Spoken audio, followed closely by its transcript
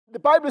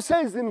Bible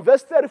says in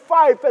verse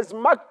 35, as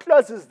Mark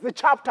closes the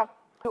chapter,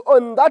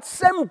 on that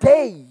same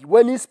day,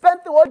 when he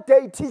spent the whole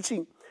day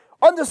teaching,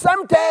 on the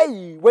same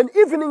day, when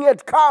evening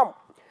had come,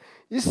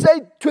 he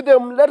said to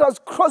them, let us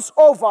cross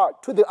over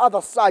to the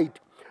other side.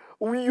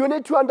 You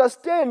need to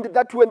understand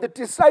that when the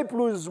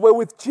disciples were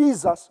with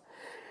Jesus,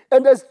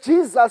 and as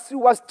Jesus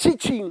was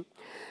teaching,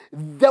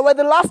 they were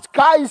the last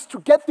guys to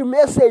get the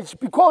message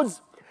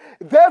because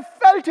they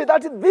felt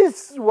that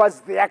this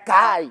was their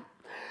guy.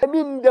 I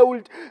mean, they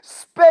would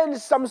spend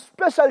some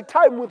special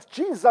time with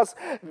Jesus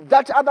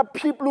that other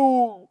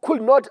people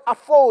could not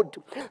afford.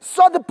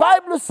 So the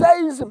Bible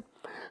says,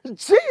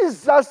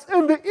 Jesus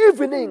in the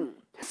evening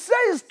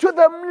says to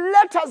them,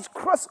 let us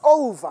cross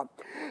over.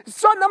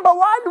 So number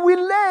one, we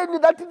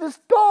learn that the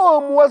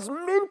storm was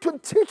meant to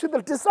teach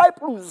the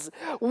disciples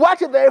what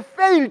they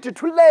failed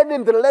to learn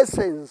in the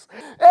lessons.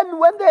 And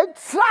when they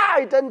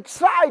tried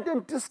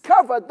and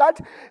discovered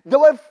that they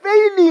were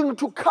failing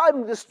to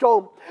calm the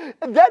storm,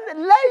 then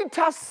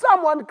later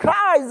someone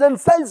cries and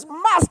says,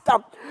 Master,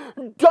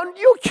 don't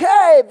you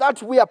care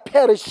that we are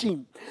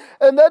perishing?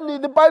 And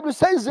then the Bible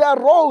says they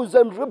arose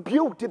and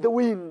rebuked the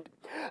wind.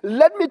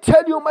 Let me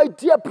tell you, my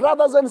dear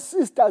brothers and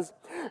sisters,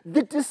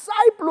 the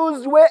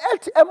disciples were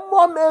at a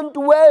moment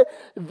where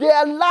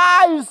their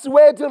lives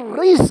were at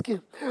risk.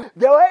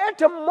 They were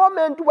at a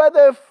moment where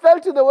they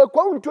felt they were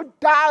going to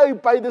die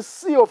by the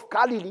Sea of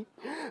Galilee.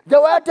 They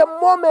were at a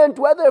moment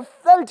where they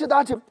felt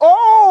that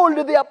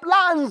all their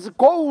plans,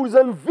 goals,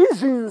 and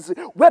visions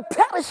were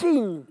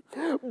perishing.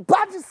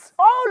 But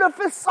all of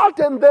a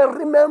sudden they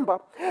remember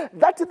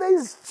that there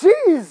is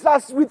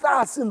Jesus with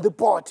us in the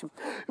boat.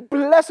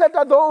 Blessed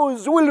are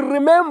those who will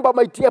remember,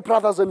 my dear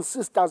brothers and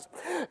sisters,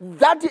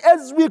 that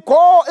as we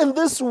go in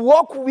this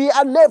walk, we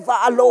are never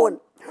alone.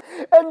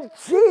 And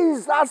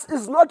Jesus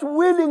is not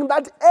willing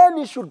that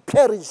any should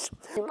perish.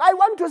 I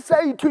want to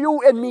say to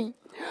you and me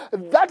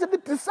that the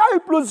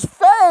disciples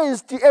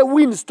faced a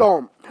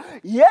windstorm.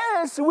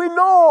 Yes, we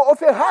know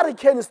of a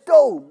hurricane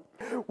storm.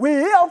 We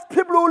hear of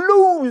people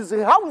who lose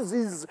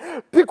houses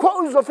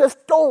because of a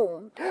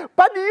storm.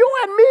 But you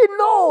and me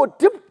know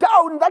deep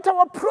down that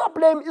our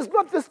problem is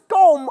not the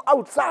storm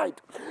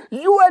outside.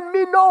 You and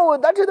me know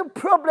that the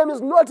problem is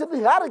not the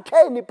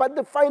hurricane, but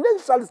the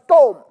financial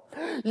storm.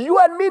 You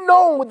and me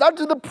know that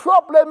the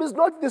problem is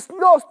not the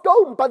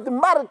snowstorm, but the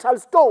marital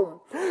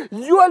storm.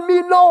 You and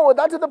me know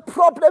that the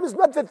problem is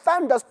not the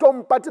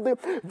thunderstorm, but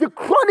the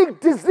chronic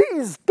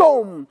disease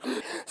storm.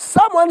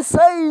 Someone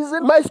says,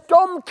 my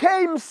storm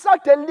came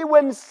suddenly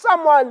when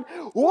someone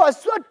who was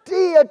so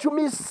dear to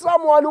me,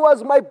 someone who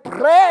was my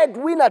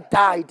breadwinner,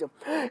 died.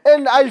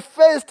 And I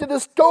faced the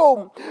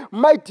storm.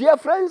 My dear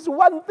friends,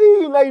 one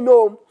thing I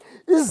know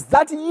is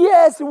that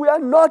yes, we are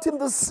not in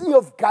the Sea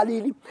of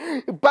Galilee,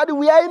 but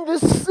we are in the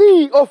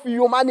sea of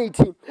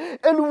humanity,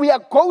 and we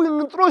are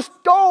going through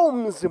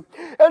storms.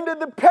 And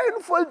the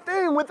painful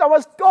thing with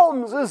our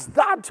storms is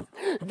that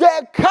they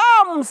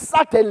come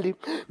suddenly.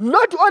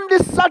 Not only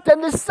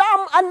suddenly,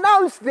 some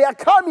announce they are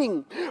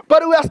coming,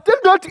 but we are still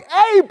not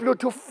able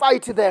to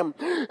fight them.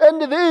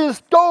 And these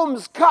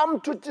storms come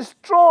to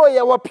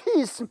destroy our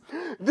peace.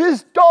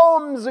 These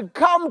storms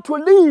come to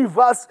leave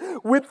us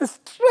with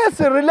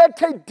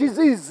stress-related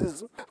diseases.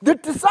 The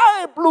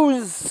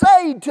disciples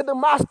say to the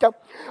Master,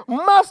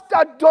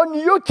 Master, don't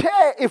you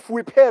care if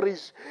we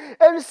perish?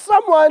 And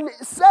someone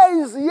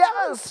says,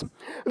 yes,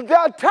 there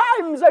are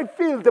times I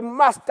feel the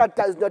Master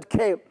does not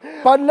care.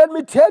 But let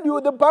me tell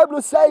you, the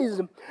Bible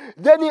says,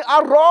 then he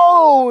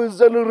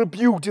arose and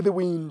rebuked the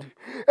wind.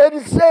 And he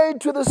said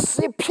to the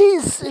sea,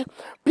 peace,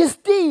 be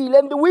still,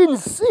 and the wind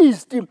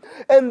ceased,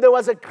 and there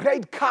was a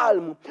great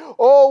calm.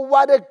 Oh,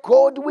 what a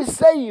God we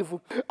save.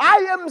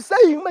 I am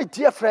saying, my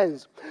dear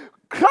friends,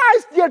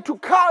 Christ had to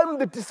calm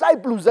the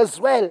disciples as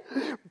well,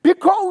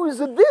 because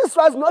this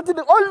was not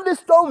the only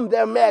storm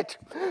they met.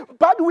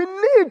 But we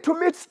need to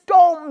meet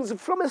storms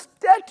from a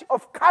state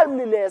of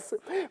calmness,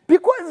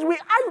 because we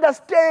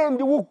understand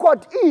who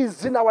God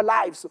is in our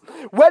lives.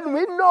 When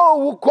we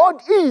know who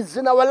God is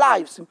in our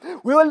lives,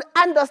 we will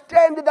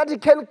understand that He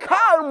can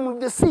calm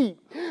the sea.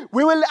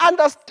 We will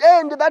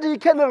understand that He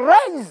can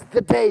raise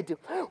the dead.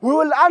 We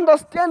will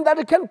understand that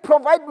He can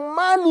provide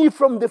money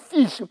from the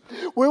fish.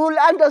 We will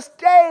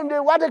understand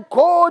what a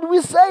God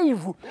we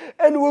save.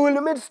 And we will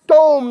meet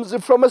storms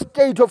from a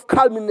state of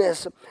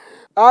calmness.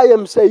 I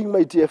am saying,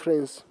 my dear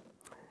friends,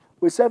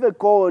 we serve a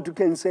God who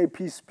can say,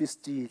 peace, be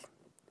still.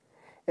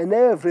 And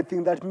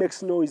everything that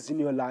makes noise in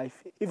your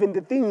life, even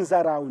the things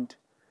around,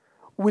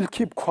 will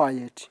keep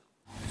quiet.